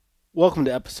Welcome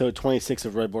to episode 26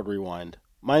 of Redboard Rewind.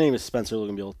 My name is Spencer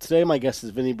Luganbuehl. Today my guest is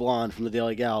Vinny Blonde from the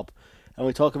Daily Gallop, and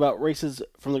we talk about races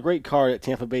from the great card at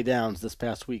Tampa Bay Downs this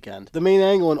past weekend. The main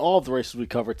angle in all of the races we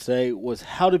covered today was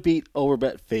how to beat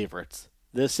overbet favorites.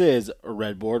 This is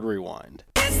Redboard Rewind.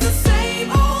 It's the same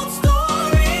old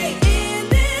story in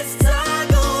this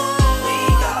tuggle. We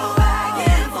go back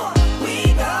and forth.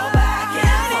 We go back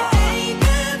and forth. It ain't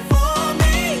good for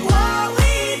me what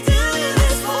we do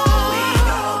this for. We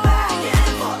go back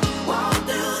and forth. Won't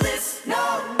do this, no.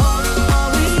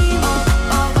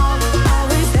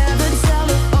 Always have it, sell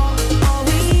it.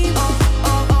 Always have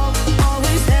it, sell it.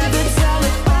 Always have it, sell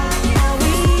it.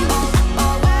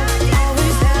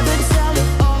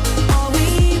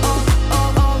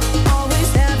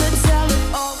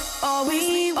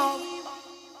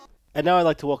 And now I'd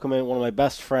like to welcome in one of my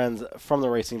best friends from the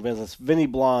racing business, Vinny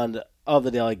Blonde of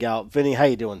the Daily Gallop. Vinny, how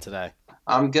you doing today?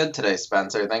 I'm good today,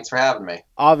 Spencer. Thanks for having me.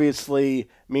 Obviously,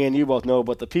 me and you both know,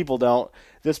 but the people don't.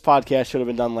 This podcast should have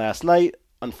been done last night.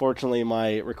 Unfortunately,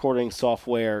 my recording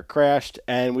software crashed,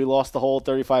 and we lost the whole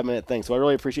 35-minute thing. So I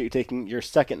really appreciate you taking your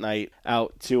second night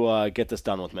out to get this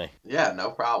done with me. Yeah,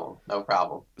 no problem. No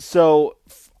problem. So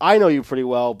I know you pretty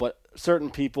well, but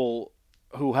certain people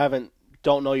who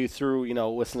don't know you through,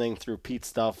 listening through Pete's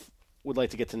stuff would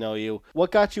like to get to know you. What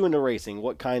got you into racing?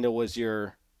 What kind of was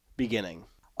your beginning?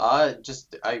 I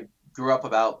grew up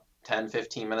about 10,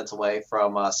 15 minutes away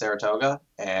from Saratoga,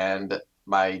 and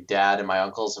my dad and my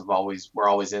uncles were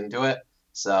always into it.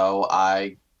 So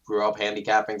I grew up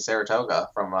handicapping Saratoga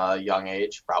from a young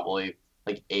age, probably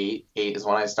like eight is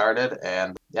when I started,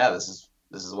 and yeah, this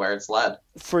is where it's led.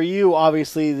 For you,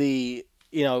 obviously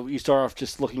you start off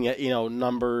just looking at,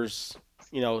 numbers,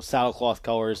 saddlecloth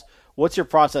colors. What's your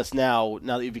process now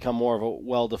that you've become more of a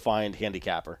well-defined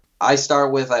handicapper? I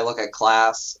look at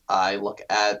class, I look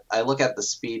at the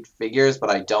speed figures, but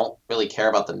I don't really care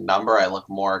about the number. I look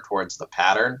more towards the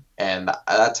pattern, and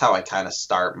that's how I kind of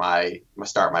start my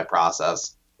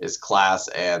process is class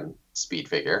and speed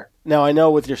figure. Now, I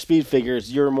know with your speed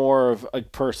figures, you're more of a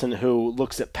person who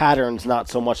looks at patterns, not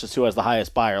so much as who has the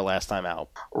highest buyer last time out.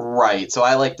 Right. So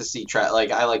I like to see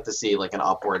an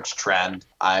upwards trend.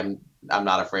 I'm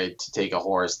not afraid to take a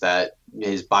horse that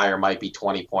his buyer might be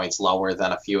 20 points lower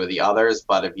than a few of the others,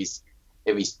 but if he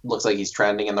looks like he's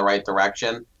trending in the right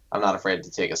direction, I'm not afraid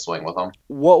to take a swing with him.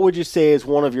 What would you say is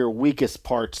one of your weakest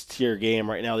parts to your game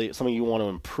right now, something you want to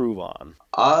improve on?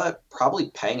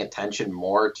 Probably paying attention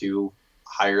more to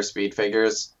higher speed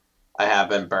figures. I have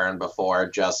been burned before,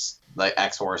 just like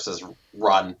X horses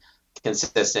run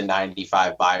consistent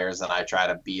 95 buyers, and I try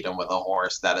to beat them with a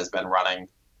horse that has been running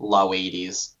low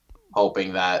 80s,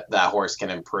 hoping that horse can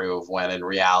improve, when in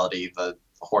reality the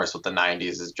horse with the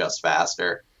 90s is just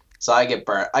faster. So I get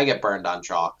burned on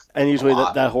chalk. And usually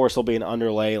that horse will be an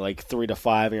underlay like 3 to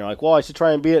 5, and you're like, well, I should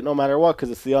try and beat it no matter what because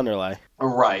it's the underlay.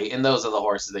 Right, and those are the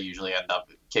horses that usually end up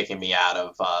kicking me out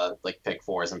of pick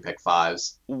 4s and pick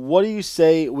 5s. What do you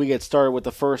say we get started with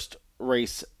the first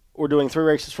race? We're doing 3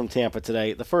 races from Tampa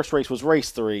today. The first race was race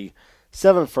 3,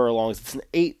 7 furlongs. It's an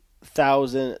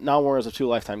 8,000 non-winners of 2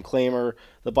 lifetime claimer.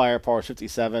 The buyer par is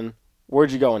 57.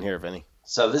 Where'd you go in here, Vinny?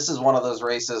 So this is one of those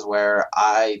races where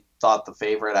I thought the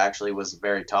favorite actually was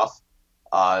very tough.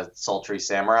 Sultry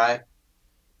Samurai.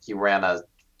 He ran a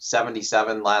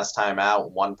 77 last time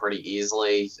out, won pretty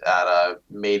easily at a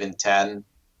maiden 10.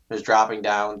 Was dropping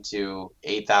down to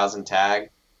 8,000 tag.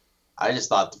 I just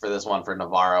thought for this one for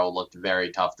Navarro looked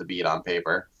very tough to beat on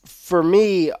paper. For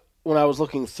me, when I was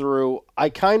looking through, I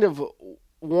kind of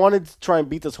wanted to try and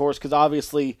beat this horse because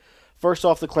obviously, first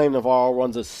off, the claim Navarro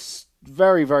runs a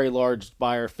very, very large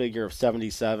buyer figure of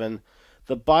 77.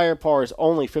 The buyer par is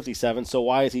only 57, so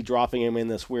why is he dropping him in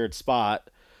this weird spot?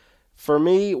 For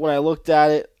me, when I looked at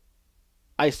it,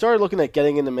 I started looking at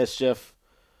getting into mischief.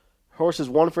 Horse is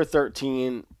 1 for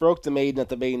 13, broke the maiden at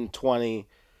the maiden 20,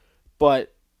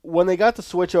 but when they got the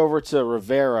switch over to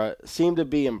Rivera, seemed to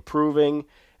be improving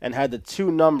and had the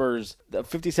 2 numbers, the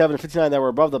 57 and 59, that were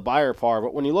above the buyer par.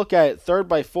 But when you look at it, 3rd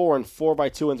by 4 and 4 by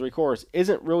 2 and 3/4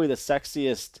 isn't really the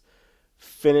sexiest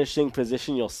finishing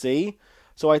position you'll see.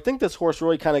 So I think this horse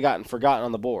really kind of gotten forgotten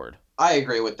on the board. I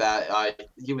agree with that.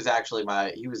 He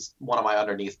was one of my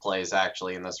underneath plays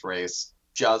actually in this race.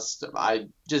 I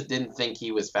just didn't think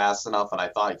he was fast enough, and I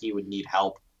thought he would need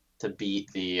help to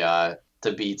beat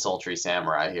Sultry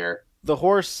Samurai here. The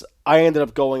horse I ended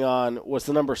up going on was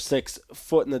the number 6,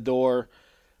 Foot in the Door.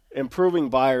 Improving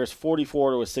buyers,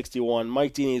 44 to a 61.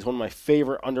 Mike Deeney is one of my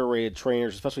favorite underrated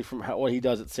trainers, especially from what he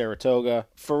does at Saratoga.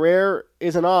 Ferrer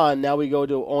isn't on. Now we go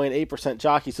to only an 8%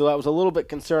 jockey, so that was a little bit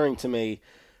concerning to me.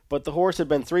 but the horse had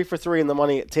been 3 for 3 in the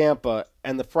money at Tampa,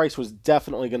 and the price was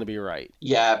definitely going to be right.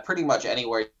 Yeah, pretty much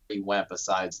anywhere you went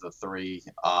besides the 3,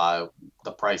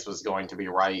 the price was going to be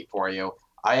right for you.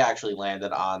 I actually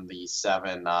landed on the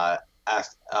 7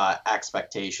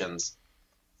 expectations.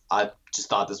 I just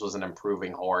thought this was an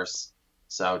improving horse,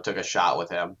 so took a shot with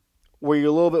him. Were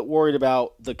you a little bit worried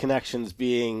about the connections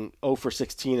being 0 for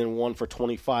 16 and 1 for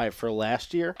 25 for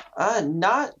last year?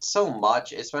 Not so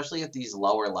much, especially at these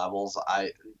lower levels. I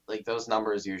like those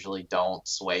numbers usually don't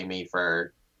sway me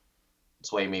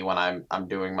when I'm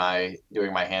doing my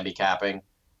handicapping.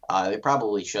 They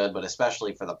probably should, but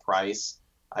especially for the price,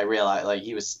 I realized like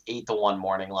he was 8-1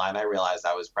 morning line. I realized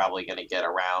I was probably going to get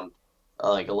around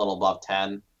like a little above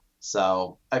 10.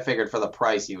 So I figured for the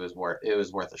price, it was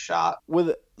worth a shot.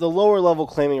 With the lower level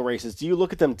claiming races, do you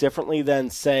look at them differently than,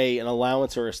 say, an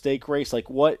allowance or a stake race? Like,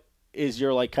 what is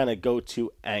your like kind of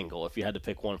go-to angle if you had to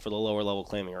pick one for the lower level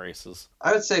claiming races?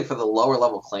 I would say for the lower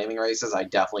level claiming races, I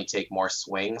definitely take more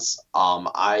swings.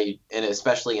 And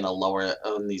especially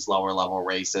in these lower level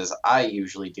races, I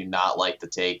usually do not like to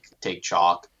take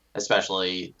chalk,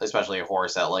 especially a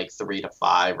horse at like 3 to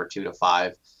 5 or 2 to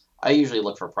 5. I usually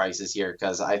look for prices here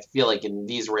because I feel like in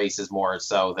these races more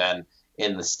so than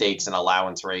in the stakes and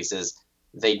allowance races,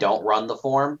 they don't run the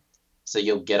form. So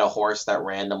you'll get a horse that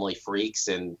randomly freaks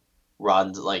and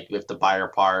runs, like if the buyer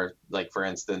par, like for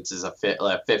instance, is a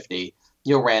 50,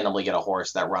 you'll randomly get a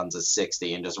horse that runs a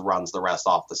 60 and just runs the rest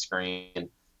off the screen.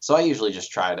 So I usually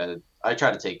just try to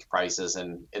take prices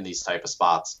in these type of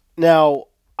spots. Now,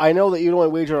 I know that you'd only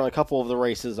wagered on a couple of the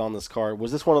races on this card.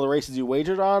 Was this one of the races you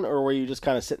wagered on, or were you just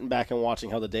kind of sitting back and watching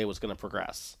how the day was going to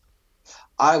progress?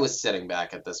 I was sitting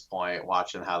back at this point,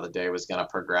 watching how the day was going to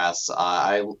progress.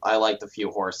 I liked a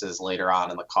few horses later on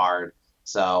in the card,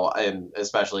 so and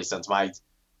especially since I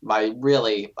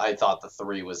thought the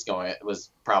 3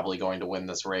 was probably going to win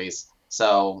this race,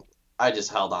 so I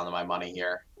just held on to my money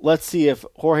here. Let's see if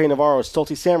Jorge Navarro's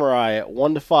Salty Samurai at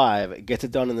 1 to 5 gets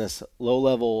it done in this low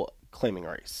level claiming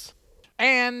race.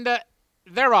 And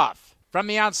they're off. From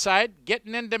the outside,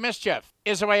 getting into mischief,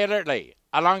 is away alertly.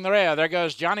 Along the rail, there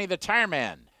goes Johnny the Tire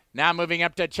Man. Now moving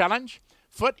up to challenge.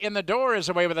 Foot in the Door is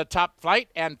away with a top flight,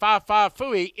 and Fa Fa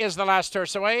Fooey is the last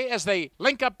horse away as they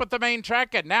link up with the main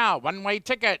track, and now one-way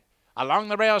ticket. Along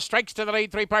the rail, strikes to the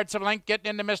lead, 3 parts of a length, getting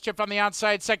into mischief on the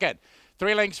outside second.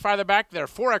 3 lengths farther back, there are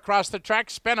 4 across the track.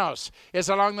 Spenos is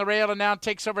along the rail and now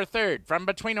takes over third. From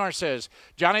between horses,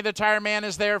 Johnny the Tire Man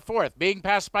is there fourth, being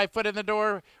passed by Foot in the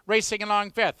Door, racing along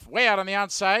fifth. Way out on the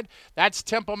outside, that's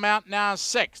Temple Mount now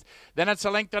sixth. Then it's a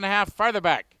length and a half farther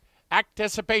back.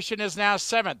 Anticipation is now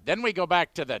seventh. Then we go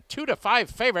back to the 2 to 5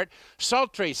 favorite,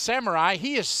 Sultry Samurai.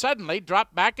 He is suddenly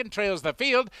dropped back and trails the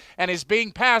field and is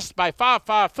being passed by Fa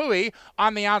Fa Fooey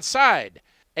on the outside.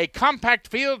 A compact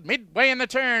field midway in the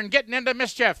turn, getting into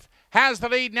mischief, has the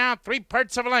lead now 3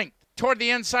 parts of a length. Toward the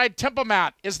inside, Temple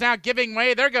Mount is now giving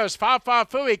way. There goes Fa Fa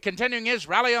Fooey continuing his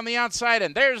rally on the outside,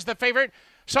 and there's the favorite,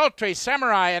 Sultry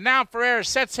Samurai, and now Ferrer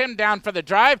sets him down for the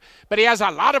drive, but he has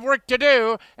a lot of work to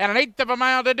do and an 1/8 of a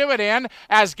mile to do it in,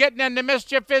 as getting into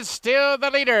mischief is still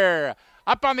the leader.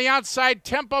 Up on the outside,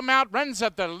 Temple Mount runs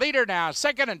at the leader now.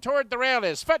 Second, and toward the rail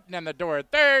is Foot in the Door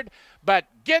third, but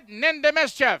getting into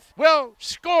mischief will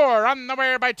score on the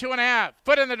wire by 2.5.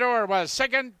 Foot in the Door was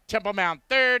second, Temple Mount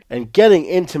third. And getting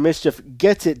into mischief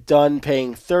gets it done,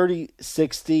 paying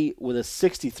 $30.60 with a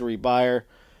 63 buyer.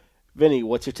 Vinny,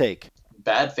 what's your take?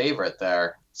 Bad favorite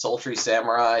there. Sultry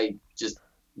Samurai just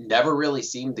never really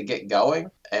seemed to get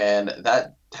going, and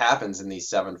that happens in these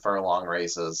 7 furlong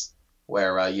races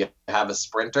where you have a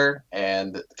sprinter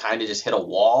and kind of just hit a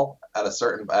wall at a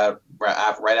certain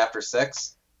right after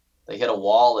 6. They hit a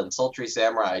wall, and Sultry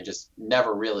Samurai just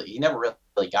never really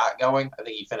got going. I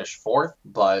think he finished 4th,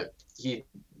 but he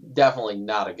definitely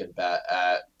not a good bet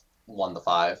at 1 to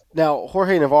 5. Now,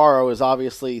 Jorge Navarro is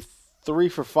obviously 3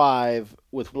 for 5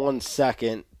 with 1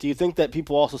 second. Do you think that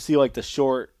people also see like the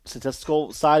short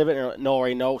statistical side of it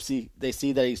and they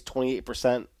see that he's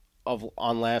 28%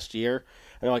 on last year?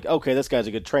 And they're like, okay, this guy's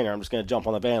a good trainer. I'm just going to jump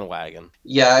on the bandwagon.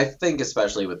 Yeah, I think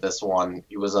especially with this one,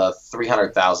 it was a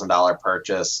 $300,000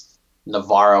 purchase.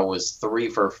 Navarro was 3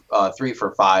 for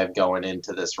 5 going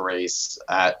into this race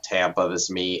at Tampa, this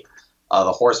meet.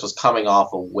 The horse was coming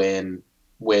off a win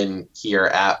here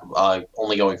at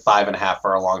only going 5.5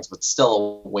 furlongs, but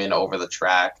still a win over the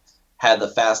track. Had the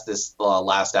fastest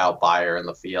last out buyer in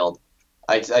the field.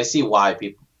 I see why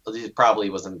people. It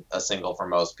probably wasn't a single for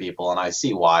most people, and I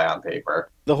see why on paper.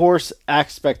 The horse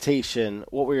Expectation,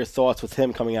 what were your thoughts with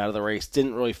him coming out of the race?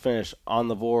 Didn't really finish on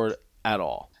the board at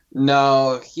all.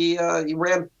 No, he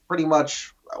ran pretty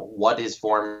much what his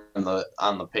form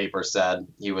on the paper said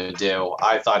he would do.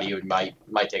 I thought he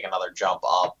might take another jump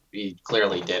up. He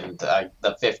clearly didn't.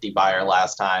 The 50 buyer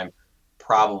last time,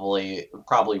 probably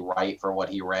right for what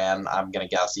he ran. I'm gonna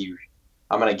guess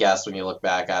when you look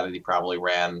back at it, he probably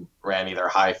ran either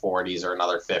high 40s or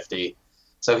another 50.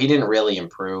 So he didn't really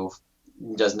improve.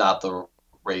 Just not the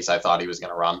race I thought he was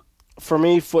gonna run. For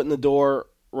me, foot in the door,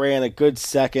 ran a good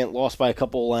second, lost by a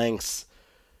couple lengths.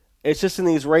 It's just in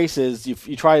these races, you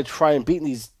try and beat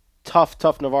these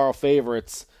tough Navarro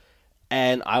favorites,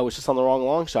 and I was just on the wrong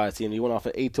long shot team. He went off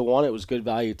at 8-1. It was good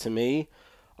value to me.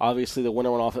 Obviously, the winner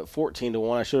went off at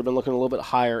 14-1. I should have been looking a little bit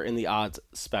higher in the odds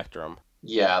spectrum.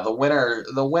 Yeah, the winner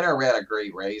ran a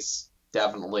great race.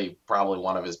 Definitely, probably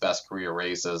one of his best career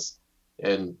races.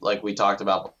 And like we talked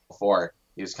about before,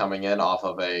 he was coming in off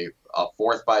of a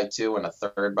 4th-by-2 and a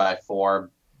 3rd-by-4,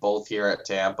 both here at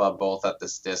Tampa, both at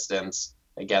this distance,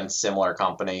 against similar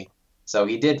company. So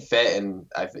he did fit, and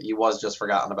he was just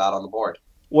forgotten about on the board.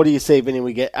 What do you say, Vinny?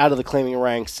 We get out of the claiming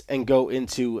ranks and go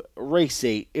into race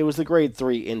 8. It was the grade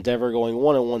 3 Endeavor going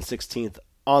 1 1/16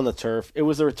 on the turf. It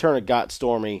was the return of Got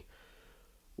Stormy.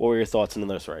 What were your thoughts in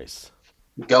this race?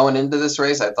 Going into this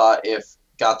race, I thought if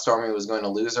Got Stormy was going to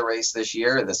lose a race this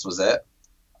year, this was it.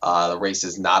 The race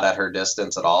is not at her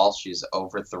distance at all. She's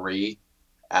over 3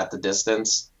 at the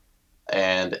distance.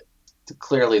 And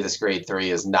clearly this grade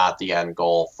 3 is not the end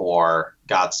goal for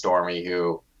Got Stormy,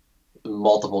 who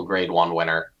multiple grade 1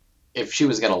 winner. If she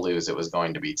was going to lose, it was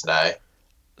going to be today.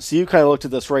 So you kind of looked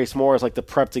at this race more as like the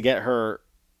prep to get her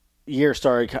year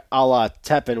started a la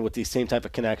Tepin with these same type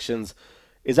of connections.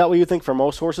 Is that what you think for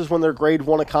most horses when they're grade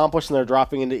 1 accomplished and they're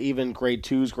dropping into even grade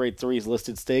 2s, grade 3s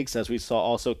listed stakes, as we saw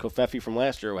also Kofefi from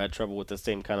last year who had trouble with the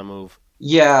same kind of move?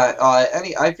 Yeah,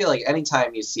 I feel like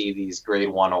anytime you see these grade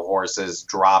 1 horses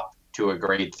drop to a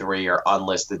grade 3 or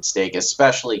unlisted stake,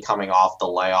 especially coming off the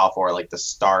layoff or like the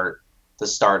start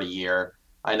of year.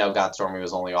 I know Got Stormy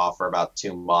was only off for about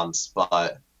 2 months,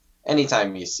 but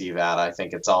anytime you see that, I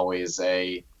think it's always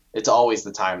the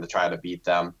time to try to beat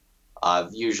them.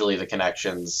 Usually the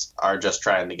connections are just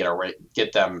trying to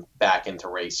get them back into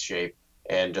race shape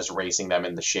and just racing them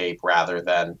into shape rather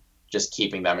than just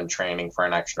keeping them in training for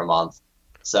an extra month.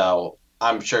 So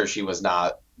I'm sure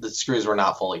the screws were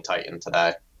not fully tightened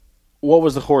today. What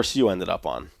was the horse you ended up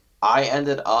on? I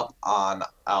ended up on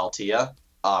Altia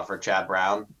for Chad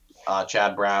Brown.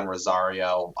 Chad Brown,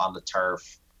 Rosario on the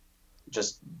turf.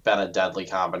 Just been a deadly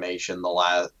combination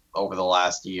over the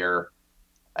last year.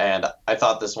 And I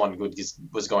thought this one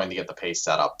was going to get the pace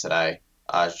set up today.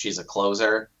 She's a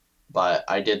closer, but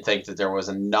I did think that there was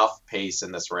enough pace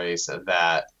in this race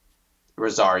that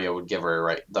Rosario would give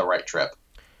her the right trip.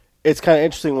 It's kind of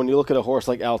interesting when you look at a horse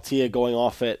like Altia going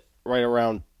off at right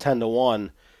around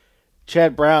 10-1.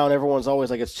 Chad Brown, everyone's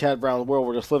always like, it's Chad Brown's world,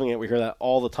 we're just living it. We hear that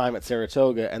all the time at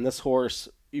Saratoga. And this horse,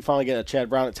 you finally get a Chad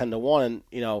Brown at 10-1,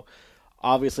 and,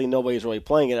 obviously nobody's really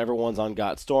playing it. Everyone's on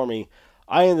Got Stormy.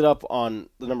 I ended up on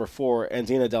the number 4,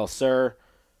 Andina Del Sur.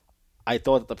 I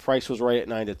thought that the price was right at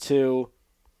 9-2.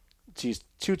 She's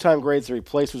 2-time grade 3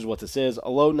 place, which is what this is. A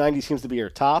low 90 seems to be her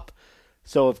top.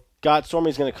 So if Got Stormy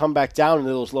is going to come back down into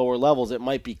those lower levels, it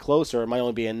might be closer. It might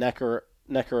only be a neck or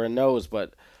a nose,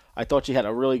 but I thought she had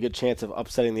a really good chance of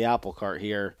upsetting the apple cart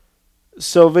here.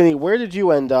 So, Vinny, where did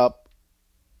you end up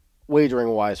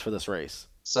wagering-wise for this race?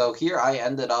 So here I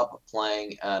ended up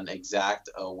playing an exact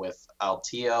with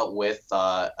Altia with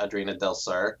Adrina Del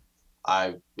Sur.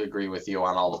 I agree with you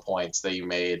on all the points that you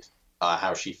made,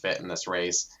 how she fit in this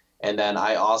race. And then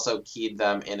I also keyed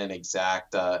them in an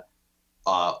exact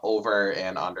over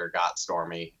and under Got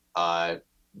Stormy. I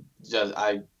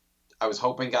was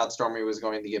hoping Got Stormy was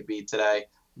going to get beat today,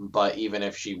 but even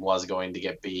if she was going to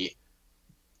get beat,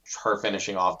 her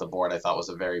finishing off the board I thought was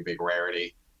a very big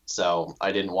rarity. So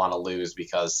I didn't want to lose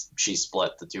because she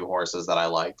split the 2 horses that I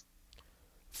liked.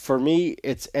 For me,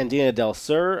 it's Andina Del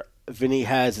Sur. Vinny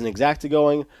has an exacta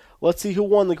going. Let's see who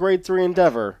won the grade 3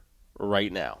 Endeavor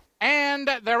right now. And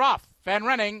they're off and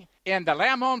running in the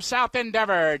Lamb Home South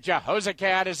Endeavor.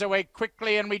 Jehoshaphat is away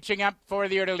quickly and reaching up for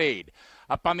the early lead.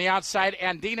 Up on the outside,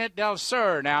 Andina Del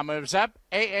Sur now moves up.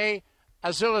 A.A.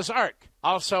 Azula's Arc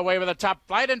also away with a top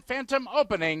flight, and Phantom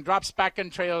Opening drops back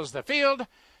and trails the field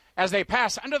as they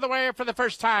pass under the wire for the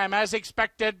first time. As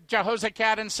expected,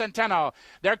 Jehoshaphat and Centeno,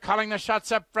 they're calling the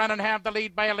shots up front and have the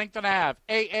lead by a length and a half.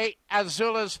 A.A.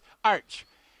 Azula's Arch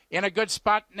in a good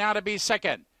spot now to be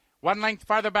second. 1 length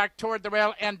farther back toward the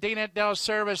rail, Andina Del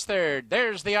Sur is third.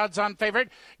 There's the odds-on favorite,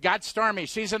 Got Stormy.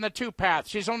 She's in the 2 path.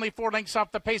 She's only 4 lengths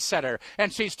off the pace setter,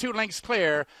 and she's 2 lengths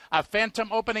clear. A Phantom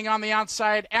Opening on the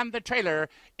outside, and the trailer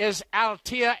is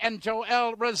Altia and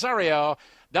Joel Rosario.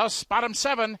 They'll spot him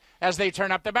 7 as they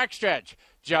turn up the backstretch.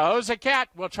 Jehoza Cat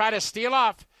will try to steal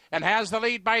off and has the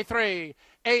lead by 3.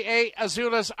 A.A.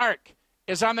 Azula's Arc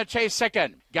is on the chase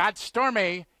second. Got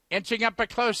Stormy inching up a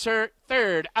closer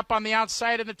third. Up on the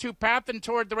outside in the 2-path and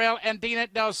toward the rail, and Dina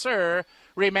Del Sur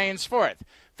remains 4th.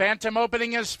 Phantom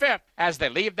Opening is 5th as they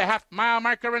leave the half-mile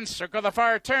marker and circle the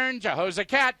far turn. Jehoza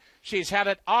Cat, she's had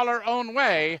it all her own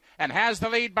way and has the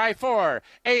lead by 4.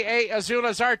 A.A.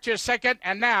 Azula's Arch is second,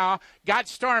 and now Got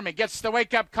Stormy gets the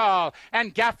wake-up call,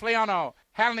 and Gaffliano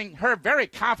handling her very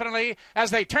confidently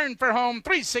as they turn for home.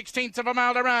 3/16 of a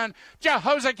mile to run.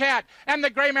 Jehoza Cat and the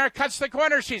gray mare cuts the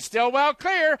corner. She's still well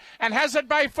clear and has it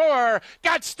by 4.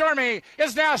 Got Stormy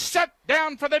is now set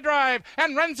down for the drive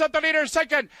and runs up the leader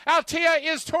second. Altea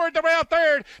is toward the rail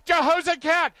third. Jehoza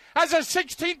Cat has a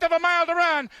 16th of a mile to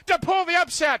run to pull the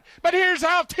upset. But here's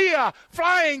Altea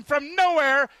flying from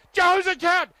nowhere. Jehoza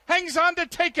Cat hangs on to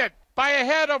take it by a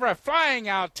head over flying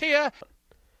Altea.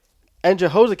 And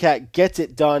Jehoza Cat gets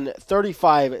it done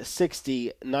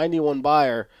 35-60, 91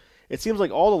 buyer. It seems like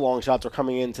all the long shots are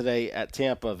coming in today at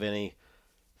Tampa, Vinny.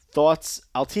 Thoughts?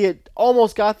 Altea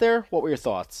almost got there. What were your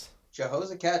thoughts?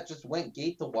 Jehoza Cat just went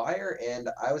gate to wire, and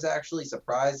I was actually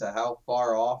surprised at how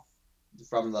far off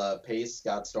from the pace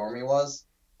Scott Stormy was.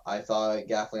 I thought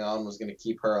Gafflion was going to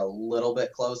keep her a little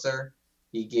bit closer.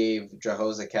 He gave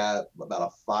Jehoza Cat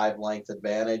about a 5-length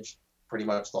advantage pretty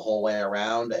much the whole way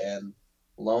around, and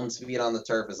lone speed on the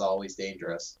turf is always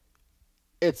dangerous.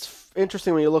 It's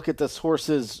interesting when you look at this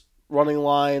horse's running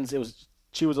lines.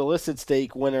 She was a listed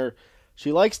stake winner.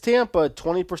 She likes Tampa,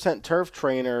 20% turf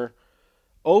trainer,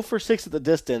 0 for 6 at the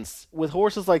distance. With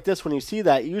horses like this, when you see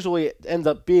that, usually it ends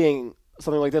up being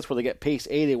something like this where they get pace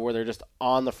 80, where they're just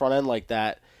on the front end like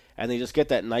that, and they just get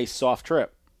that nice soft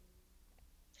trip.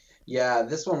 Yeah,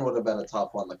 this one would have been a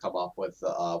tough one to come up with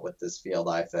this field,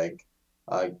 I think.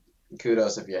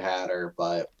 Kudos if you had her,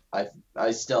 but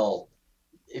I still,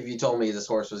 if you told me this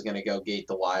horse was going to go gate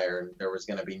the wire and there was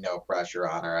going to be no pressure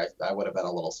on her, I would have been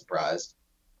a little surprised.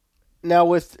 Now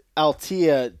with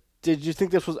Altea, did you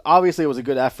think this was, obviously it was a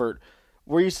good effort.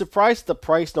 Were you surprised at the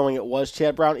price knowing it was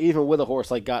Chad Brown, even with a horse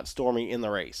like Got Stormy in the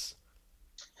race?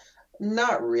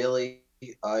 Not really.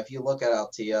 If you look at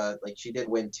Altea, like she did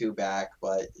win 2 back,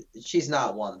 but she's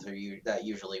not one that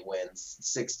usually wins.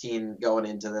 16 going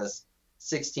into this,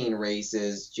 16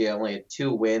 races. She only had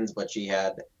 2 wins, but she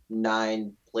had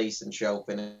 9 place and show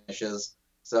finishes.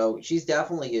 So she's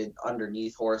definitely an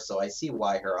underneath horse, so I see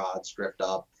why her odds drift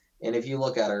up. And if you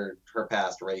look at her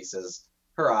past races,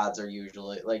 her odds are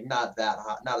usually like not that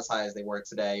high, not as high as they were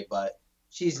today, but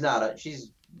she's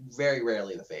very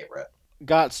rarely the favorite.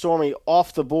 Got Stormy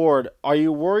off the board. Are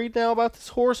you worried now about this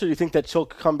horse, or do you think that she'll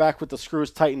come back with the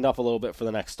screws tightened up a little bit for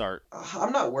the next start?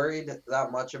 I'm not worried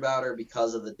that much about her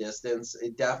because of the distance.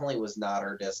 It definitely was not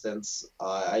her distance.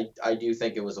 I do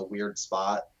think it was a weird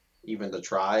spot even to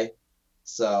try.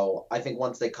 So I think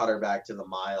once they cut her back to the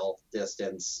mile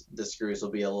distance, the screws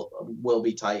will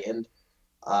be tightened.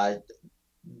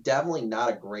 Definitely not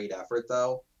a great effort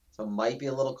though, so might be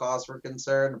a little cause for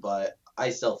concern, but I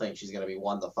still think she's going to be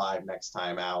 1-5 next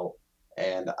time out,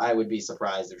 and I would be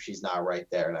surprised if she's not right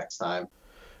there next time.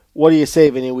 What do you say,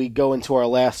 Vinny? We go into our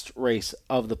last race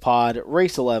of the pod,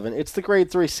 race 11. It's the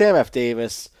Grade 3 Sam F.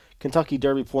 Davis. Kentucky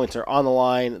Derby points are on the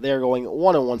line. They're going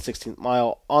 1 1/16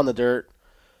 mile on the dirt.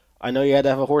 I know you had to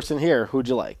have a horse in here. Who'd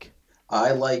you like?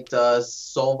 I liked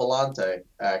Sol Volante,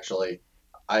 actually.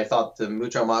 I thought the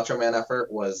Mucho Macho Man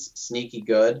effort was sneaky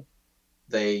good.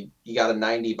 You got a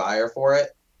 90 buyer for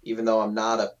it. Even though I'm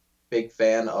not a big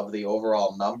fan of the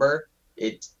overall number,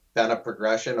 it's been a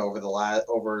progression over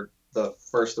the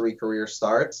first 3 career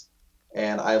starts,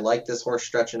 and I like this horse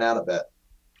stretching out a bit.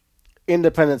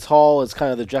 Independence Hall is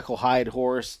kind of the Jekyll Hyde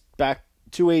horse. Back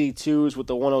 282s with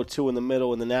the 102 in the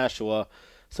middle in the Nashua,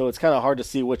 so it's kind of hard to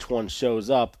see which one shows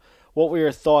up. What were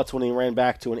your thoughts when he ran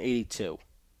back to an 82?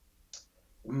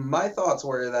 My thoughts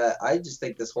were that I just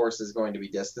think this horse is going to be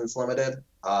distance limited.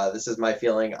 This is my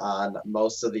feeling on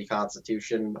most of the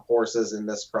Constitution horses in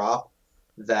this crop,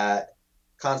 that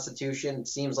Constitution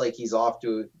seems like he's off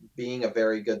to being a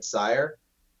very good sire,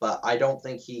 but I don't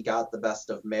think he got the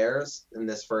best of mares in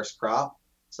this first crop.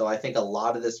 So I think a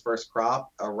lot of this first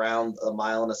crop, around a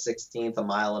mile and a 16th, a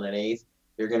mile and an 1/8,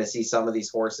 you're going to see some of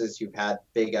these horses who've had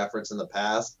big efforts in the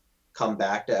past come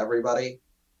back to everybody.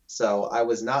 So I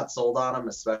was not sold on him,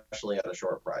 especially at a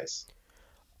short price.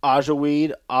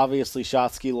 Ajaweed, obviously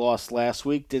Shotsky lost last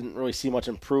week. Didn't really see much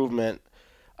improvement.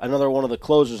 Another one of the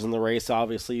closers in the race.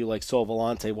 Obviously, you like Sol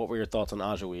Volante. What were your thoughts on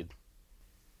Ajaweed?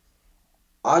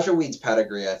 Ajaweed's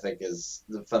pedigree, I think, is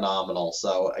phenomenal.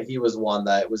 So he was one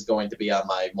that was going to be on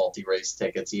my multi-race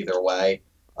tickets either way.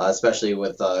 especially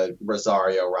with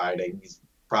Rosario riding. He's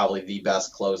probably the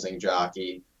best closing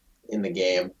jockey in the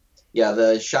game. Yeah,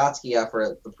 the Shotsky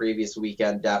effort the previous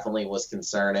weekend definitely was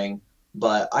concerning,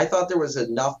 but I thought there was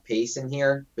enough pace in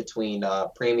here between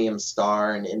Premium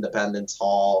Star and Independence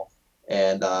Hall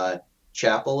and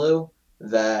Chapelou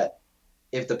that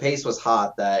if the pace was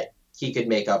hot, that he could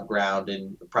make up ground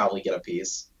and probably get a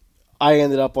piece. I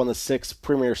ended up on the 6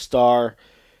 Premier Star.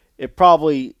 It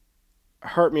probably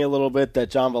hurt me a little bit that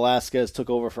John Velasquez took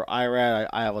over for Irad.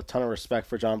 I have a ton of respect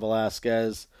for John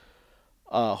Velasquez.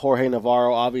 Jorge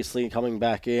Navarro obviously coming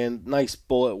back in. Nice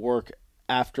bullet work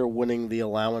after winning the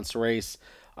allowance race.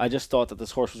 I just thought that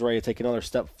this horse was ready to take another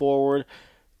step forward.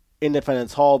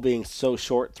 Independence Hall being so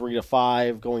short,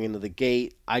 3-5, going into the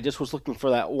gate. I just was looking for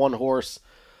that one horse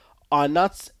on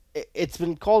nuts. It's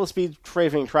been called a speed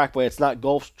favoring track, but it's not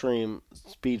Gulfstream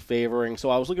speed favoring. So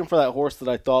I was looking for that horse that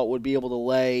I thought would be able to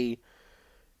lay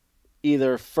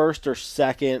either first or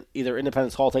second, either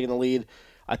Independence Hall taking the lead.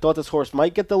 I thought this horse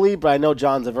might get the lead, but I know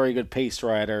John's a very good pace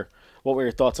rider. What were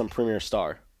your thoughts on Premier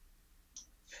Star?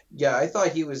 Yeah, I thought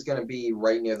he was going to be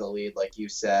right near the lead, like you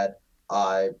said.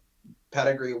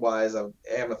 Pedigree wise, I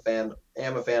am a fan.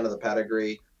 Am a fan of the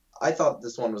pedigree. I thought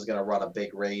this one was going to run a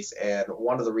big race, and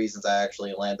one of the reasons I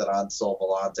actually landed on Sol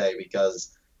Volante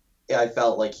because I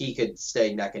felt like he could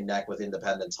stay neck and neck with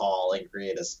Independence Hall and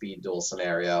create a speed duel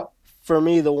scenario. For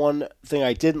me, the one thing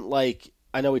I didn't like,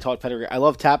 I know we talked pedigree. I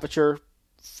love Tapiture,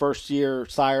 first year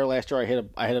sire last year.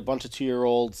 I hit a bunch of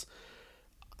 2-year-olds.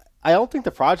 I don't think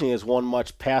the progeny has won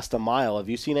much past a mile. Have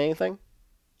you seen anything?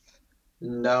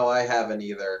 No, I haven't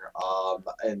either.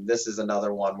 And this is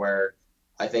another one where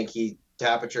I think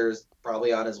Tapiture's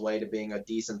probably on his way to being a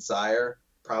decent sire.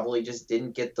 Probably just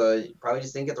didn't get the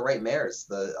right mares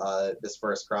this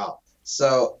first crop.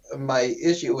 So my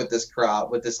issue with this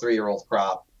crop, with this 3-year-old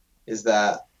crop, is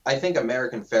that I think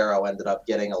American Pharaoh ended up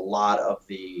getting a lot of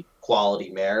the quality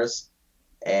mares,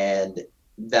 and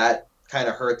that kind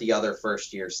of hurt the other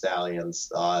first-year stallions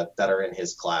that are in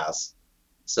his class.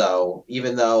 So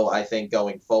even though I think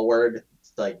going forward,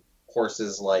 like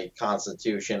horses like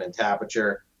Constitution and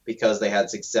Tapiture, because they had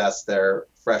success their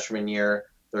freshman year,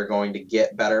 they're going to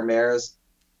get better mares.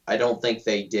 I don't think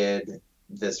they did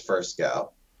this first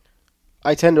go.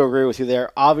 I tend to agree with you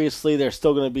there. Obviously, there's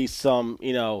still going to be some,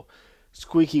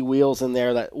 squeaky wheels in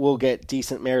there that will get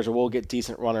decent mares or will get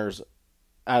decent runners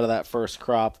out of that first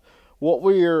crop. What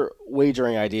were your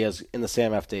wagering ideas in the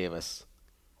Sam F. Davis?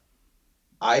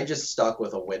 I just stuck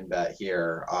with a win bet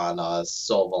here on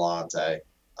Sol Volante.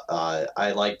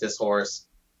 I like this horse.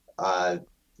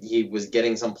 He was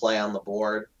getting some play on the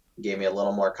board, gave me a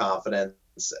little more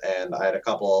confidence, and I had a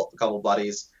couple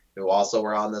buddies who also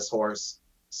were on this horse,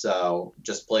 so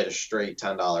just played a straight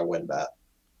 $10 win bet.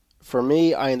 For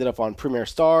me, I ended up on Premier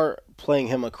Star, playing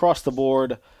him across the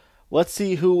board. Let's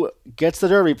see who gets the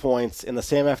Derby points in the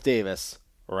Sam F. Davis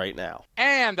right now.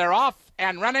 And they're off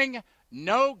and running.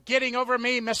 No getting over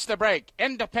me, missed the break.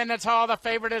 Independence Hall, the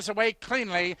favorite, is away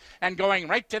cleanly and going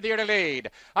right to the early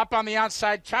lead. Up on the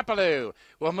outside, Chapelou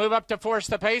will move up to force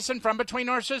the pace, and from between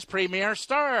horses, Premier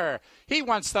Star. He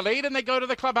wants the lead, and they go to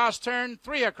the clubhouse turn,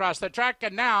 3 across the track,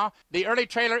 and now the early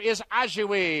trailer is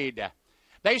Ajuid.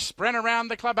 They sprint around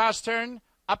the clubhouse turn,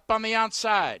 up on the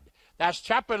outside. That's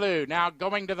Chapelou now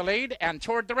going to the lead, and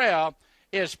toward the rail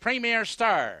is Premier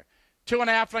Star.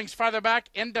 2.5 lengths farther back,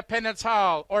 Independence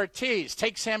Hall. Ortiz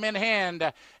takes him in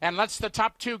hand and lets the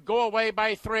top 2 go away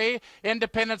by 3.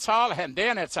 Independence Hall, and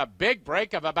then it's a big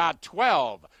break of about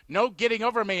 12. No getting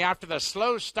over me after the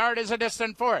slow start is a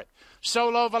distant 4th.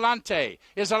 Solo Volante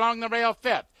is along the rail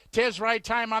 5th. 'Tis right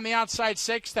time on the outside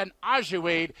 6th, and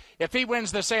Ajuid, if he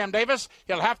wins the Sam Davis,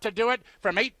 he'll have to do it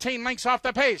from 18 lengths off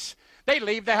the pace. They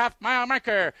leave the half-mile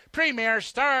marker. Premier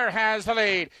Star has the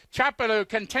lead. Chapelou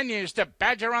continues to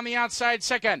badger on the outside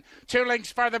 2nd. 2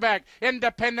 lengths farther back,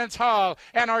 Independence Hall,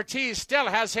 and Ortiz still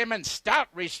has him in stout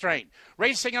restraint.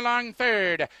 Racing along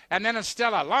 3rd, and then it's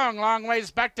still a long, long ways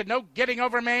back to no getting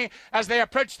over me as they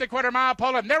approach the quarter-mile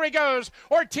pole, and there he goes.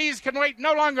 Ortiz can wait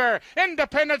no longer.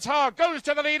 Independence Hall goes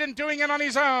to the lead and doing it on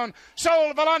his own.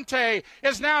 Sol Volante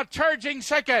is now charging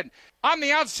 2nd. On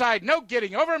the outside, no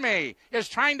getting over me, is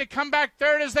trying to come back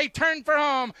 3rd as they turn for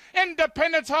home.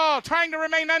 Independence Hall trying to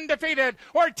remain undefeated.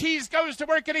 Ortiz goes to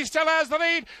work and he still has the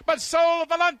lead, but Sol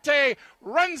Volante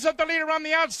runs up the leader on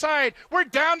the outside. We're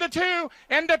down to 2.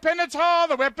 Independence Hall,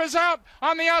 the whip is out.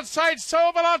 On the outside,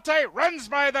 Sol Volante runs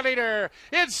by the leader.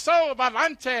 It's Sol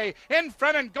Volante in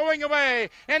front and going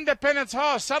away. Independence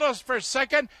Hall settles for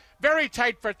 2nd. Very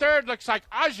tight for 3rd. Looks like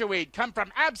Ajuid come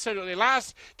from absolutely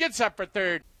last. Gets up for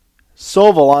 3rd.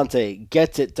 Sol Volante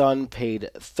gets it done, paid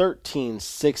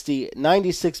 $13.60,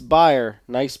 96 buyer.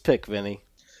 Nice pick, Vinny.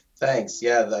 Thanks.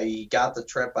 Yeah, he got the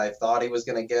trip I thought he was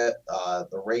going to get.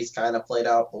 The race kind of played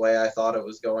out the way I thought it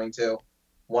was going to.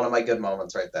 One of my good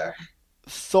moments right there.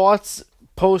 Thoughts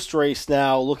post race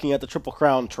now, looking at the Triple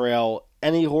Crown Trail.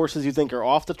 Any horses you think are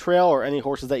off the trail, or any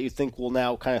horses that you think will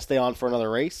now kind of stay on for another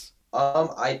race?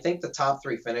 I think the top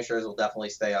three finishers will definitely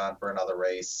stay on for another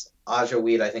race. Aja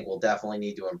Weed, I think, will definitely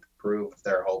need to improve if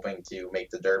they're hoping to make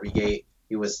the Derby gate.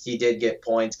 He did get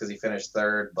points because he finished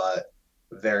third, but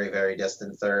very, very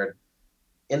distant third.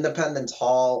 Independence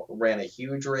Hall ran a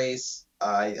huge race.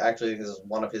 I actually think this is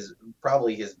one of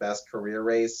probably his best career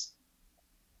race.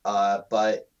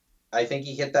 But I think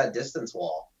he hit that distance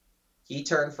wall. He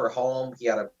turned for home. He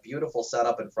had a beautiful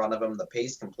setup in front of him. The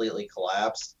pace completely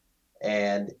collapsed,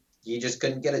 and he just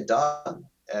couldn't get it done.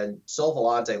 And Sol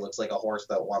Volante looks like a horse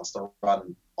that wants to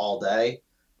run all day.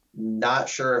 Not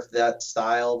sure if that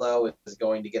style, though, is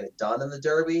going to get it done in the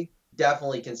Derby.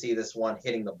 Definitely can see this one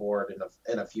hitting the board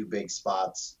in a few big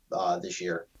spots this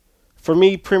year. For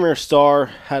me, Premier Star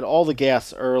had all the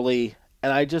gas early,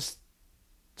 and I just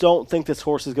don't think this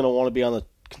horse is going to want to be on the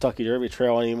Kentucky Derby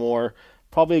Trail anymore.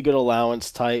 Probably a good allowance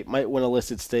type. Might win a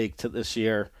listed stake this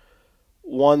year.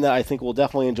 One that I think will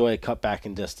definitely enjoy a cutback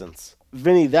in distance.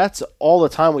 Vinny, that's all the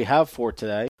time we have for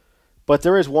today. But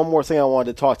there is one more thing I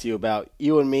wanted to talk to you about.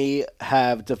 You and me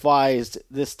have devised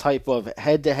this type of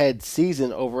head-to-head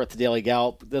season over at the Daily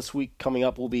Gallop. This week coming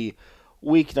up will be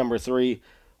week number 3.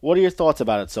 What are your thoughts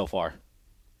about it so far?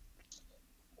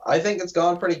 I think it's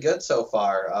gone pretty good so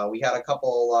far. We had a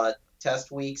couple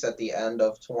test weeks at the end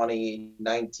of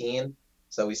 2019.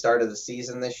 So we started the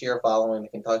season this year following the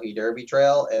Kentucky Derby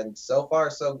Trail, and so far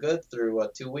so good through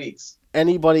 2 weeks.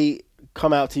 Anybody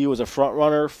come out to you as a front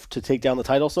runner to take down the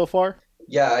title so far?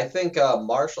 Yeah, I think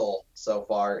Marshall so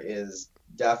far is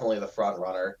definitely the front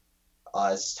runner.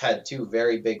 Has had 2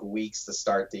 very big weeks to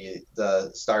start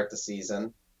the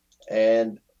season,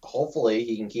 and hopefully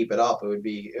he can keep it up. It would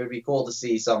be cool to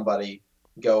see somebody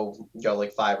go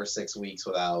like 5 or 6 weeks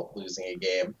without losing a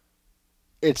game.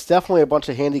 It's definitely a bunch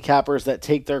of handicappers that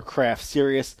take their craft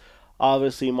serious.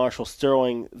 Obviously, Marshall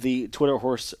Sterling, the Twitter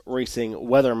horse racing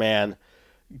weatherman.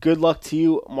 Good luck to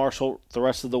you, Marshall, the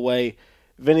rest of the way.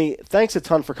 Vinny, thanks a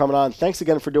ton for coming on. Thanks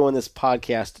again for doing this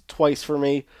podcast twice for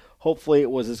me. Hopefully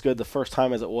it was as good the first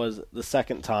time as it was the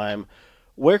second time.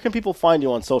 Where can people find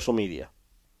you on social media?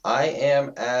 I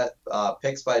am at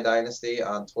Picks by Dynasty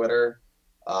on Twitter.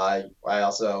 I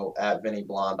also at Vinny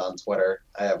Blonde on Twitter.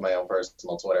 I have my own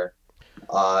personal Twitter.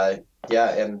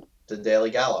 And the Daily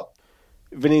Gallop.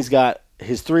 Vinny's got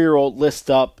his 3-year-old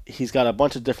list up. He's got a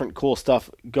bunch of different cool stuff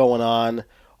going on.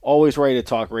 Always ready to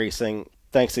talk racing.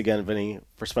 Thanks again, Vinny,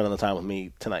 for spending the time with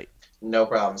me tonight. No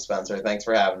problem, Spencer. Thanks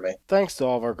for having me. Thanks to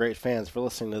all of our great fans for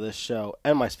listening to this show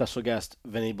and my special guest,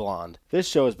 Vinny Blonde. This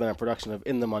show has been a production of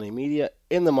In the Money Media.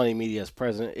 In the Money Media's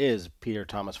president is Peter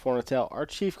Thomas Fornatel. Our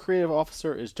chief creative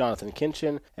officer is Jonathan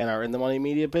Kinchin, and our In the Money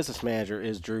Media business manager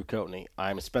is Drew Coatney.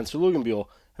 I'm Spencer Luganbuehl,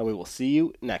 and we will see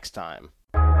you next time.